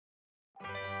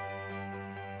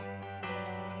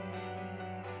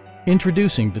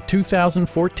Introducing the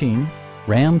 2014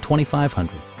 Ram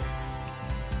 2500.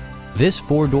 This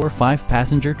four-door,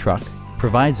 five-passenger truck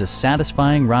provides a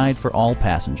satisfying ride for all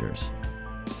passengers.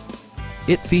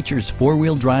 It features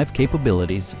four-wheel drive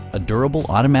capabilities, a durable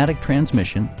automatic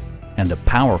transmission, and a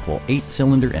powerful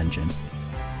 8-cylinder engine.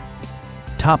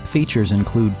 Top features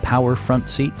include power front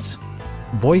seats,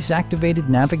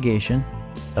 voice-activated navigation,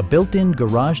 a built-in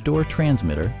garage door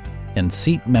transmitter, and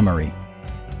seat memory.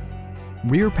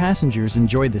 Rear passengers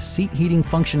enjoy the seat heating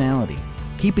functionality,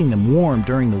 keeping them warm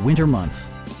during the winter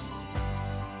months.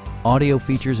 Audio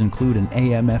features include an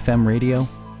AM/FM radio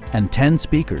and 10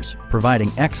 speakers,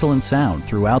 providing excellent sound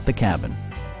throughout the cabin.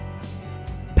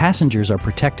 Passengers are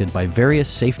protected by various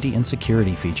safety and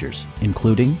security features,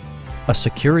 including a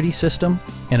security system,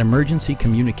 an emergency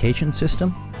communication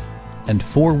system, and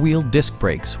four-wheel disc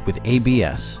brakes with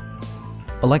ABS.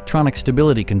 Electronic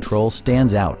stability control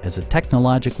stands out as a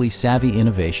technologically savvy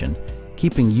innovation,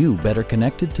 keeping you better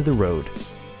connected to the road.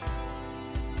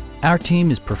 Our team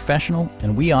is professional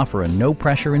and we offer a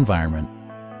no-pressure environment.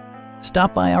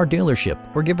 Stop by our dealership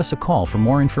or give us a call for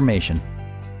more information.